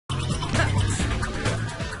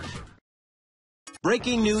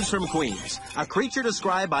Breaking news from Queens. A creature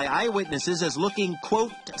described by eyewitnesses as looking,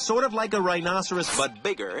 quote, sort of like a rhinoceros but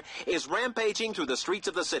bigger, is rampaging through the streets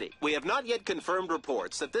of the city. We have not yet confirmed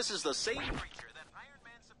reports that this is the same creature that Iron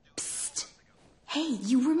Man subdued. Psst. Hey,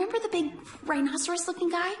 you remember the big rhinoceros-looking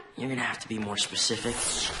guy? You're gonna have to be more specific.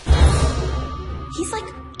 He's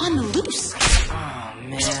like on the loose. Oh,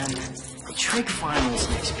 man. The trig finals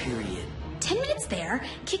next period. 10 minutes there,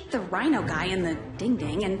 kick the rhino guy in the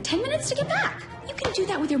ding-ding, and 10 minutes to get back. You can do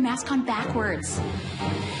that with your mask on backwards.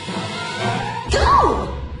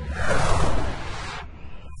 Go!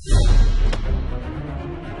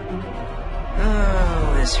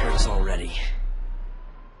 Oh, this hurts already.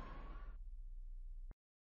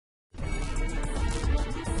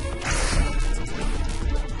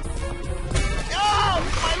 Oh,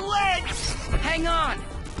 my legs! Hang on!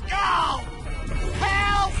 Oh!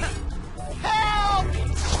 Help! Help!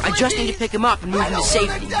 I just need to pick him up and move him to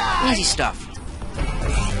safety. Easy stuff.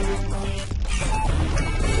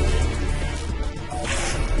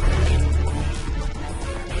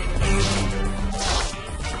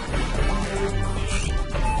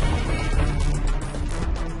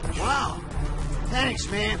 Wow. Thanks,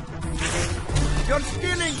 man. You're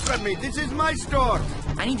stealing from me. This is my store.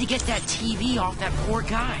 I need to get that TV off that poor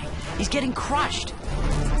guy. He's getting crushed.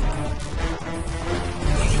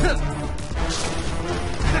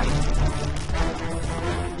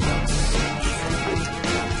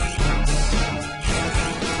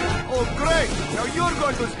 Oh, great. Now you're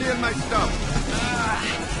going to steal my stuff.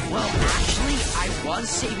 Well, actually, I was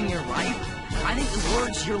saving your life. I think the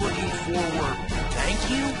words you're looking for were, thank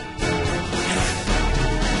you.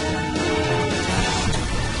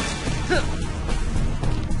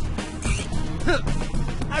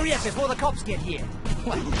 Hurry up before the cops get here.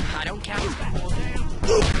 Well, I don't count that.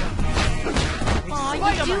 Oh,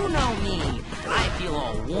 you do know me. I feel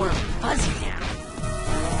all warm and fuzzy now.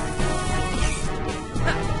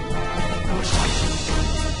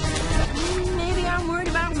 Maybe I'm worried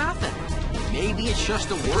about nothing. Maybe it's just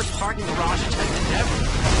the worst parking garage attendant ever.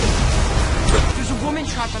 There's a woman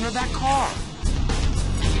trapped under that car.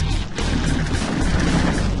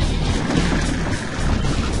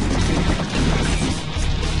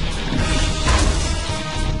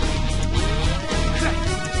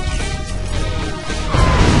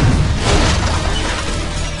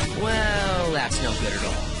 Well, that's no good at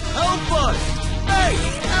all. Help us! Hey,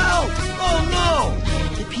 help! Oh, no!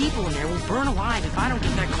 The people in there will burn alive if I don't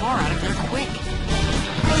get that car out of there quick.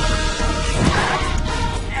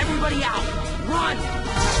 Everybody out! Run!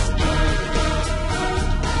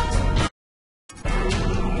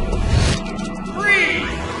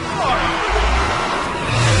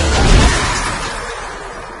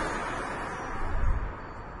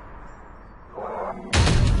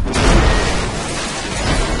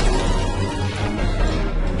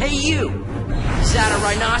 Hey, you! Is that a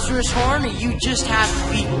rhinoceros horn, or you just have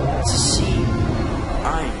feet to see?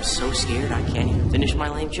 I am so scared I can't even finish my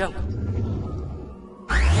lame joke.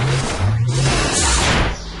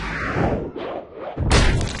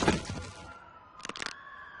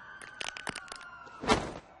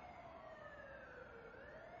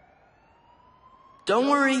 Don't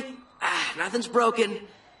worry. Nothing's broken.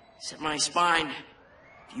 Except my spine. A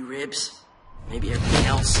few ribs. Maybe everything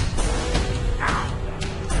else. Ow.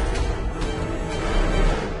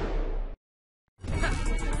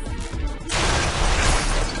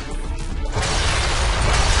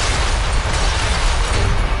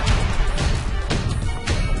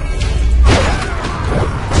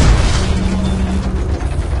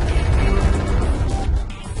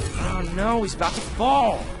 No, he's about to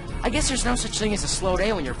fall. I guess there's no such thing as a slow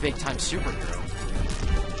day when you're a big-time superhero.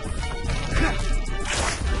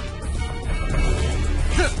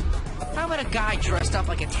 How about a guy dressed up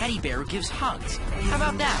like a teddy bear who gives hugs? How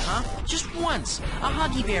about that, huh? Just once. A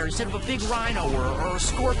huggy bear instead of a big rhino or a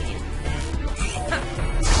scorpion.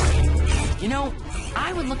 You know,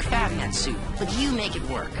 I would look fat in that suit, but you make it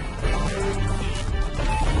work.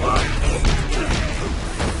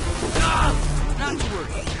 Not to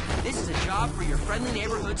worry. This is a job for your friendly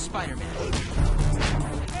neighborhood Spider-Man.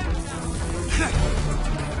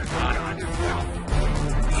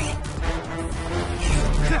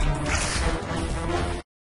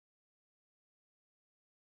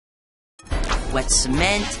 Wet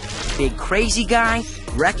cement, big crazy guy,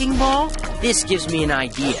 wrecking ball. This gives me an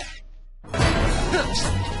idea.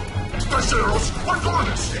 Terceros,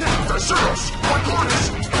 patrones! Terceros, patrones!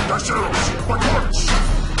 Terceros, patrones!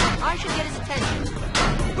 I should get his attention.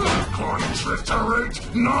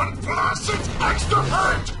 Contriterate, non-placid,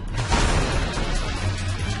 extirpate!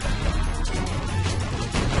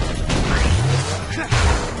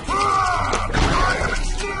 I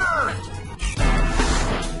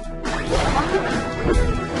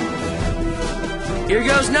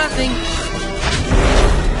nothing.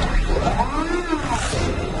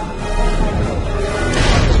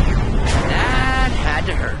 That had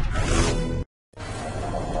to hurt.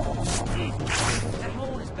 That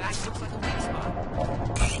hole in his back looks like a weak spot.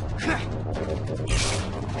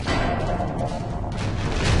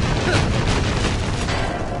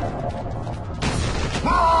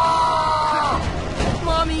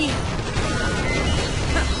 Mommy!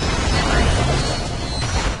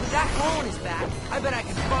 With that hole in his back, I bet I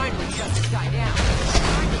can finally shut this guy down.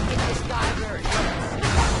 Time to hit this guy where it hurts.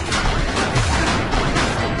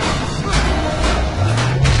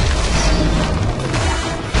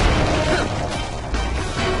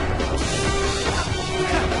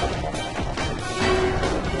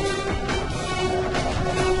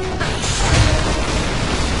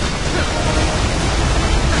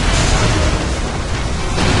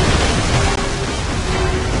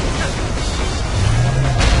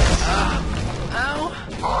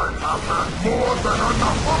 More than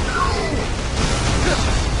enough of you!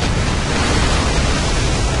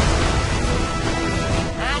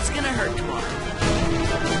 That's gonna hurt tomorrow.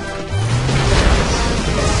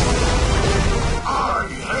 I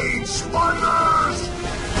hate spiders!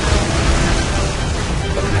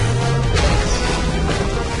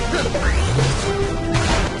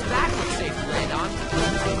 His back looks safe to land on.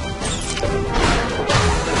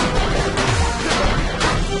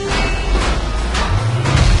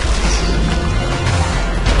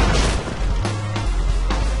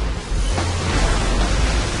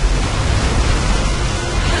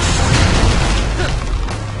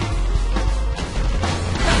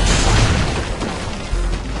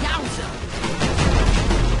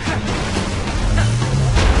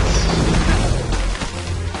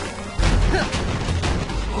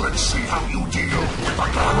 Let's see how you deal with a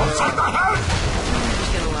girl upside the head! I'm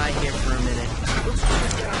just gonna lie here for a minute.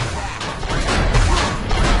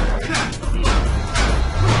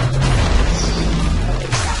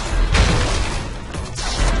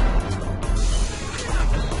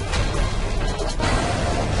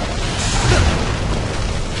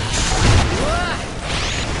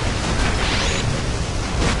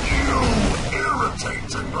 You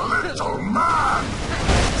irritating little man!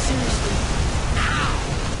 Seriously.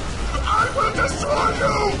 I will destroy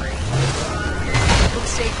you!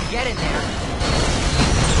 Looks safe to get in there.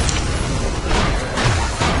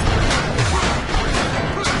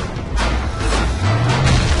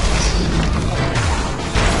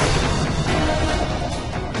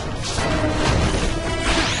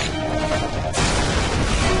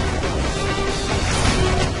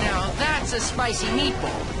 Now that's a spicy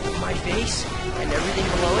meatball. My face and everything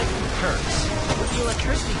below it hurts. With the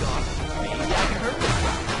electricity gone, maybe I can hurt this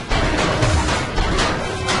guy.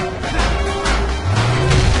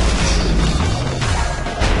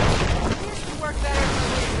 Here's to work better if I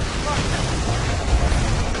wait for the front.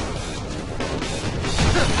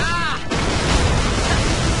 Ah!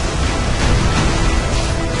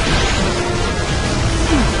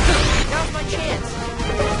 Now's my chance.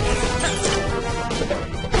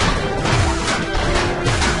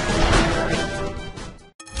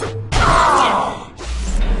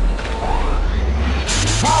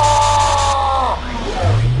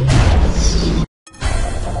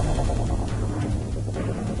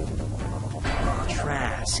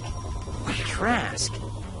 Trask?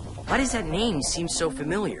 Why does that name seem so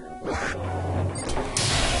familiar?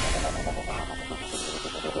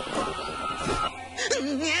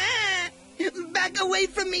 Back away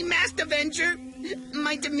from me, Master Avenger!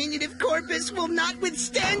 My diminutive corpus will not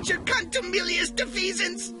withstand your contumelious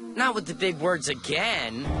defeasance! Not with the big words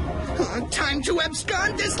again. Time to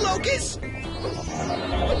abscond this locus!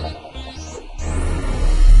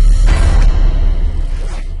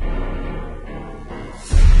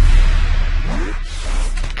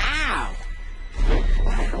 Ow!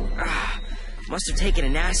 Must have taken a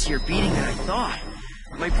nastier beating than I thought.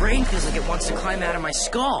 My brain feels like it wants to climb out of my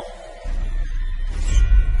skull.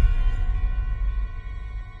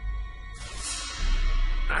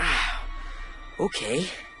 Okay.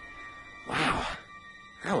 Wow.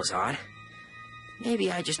 That was odd.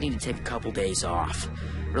 Maybe I just need to take a couple days off.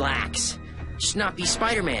 Relax. Just not be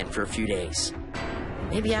Spider-Man for a few days.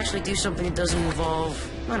 Maybe actually do something that doesn't involve,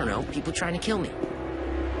 I don't know, people trying to kill me.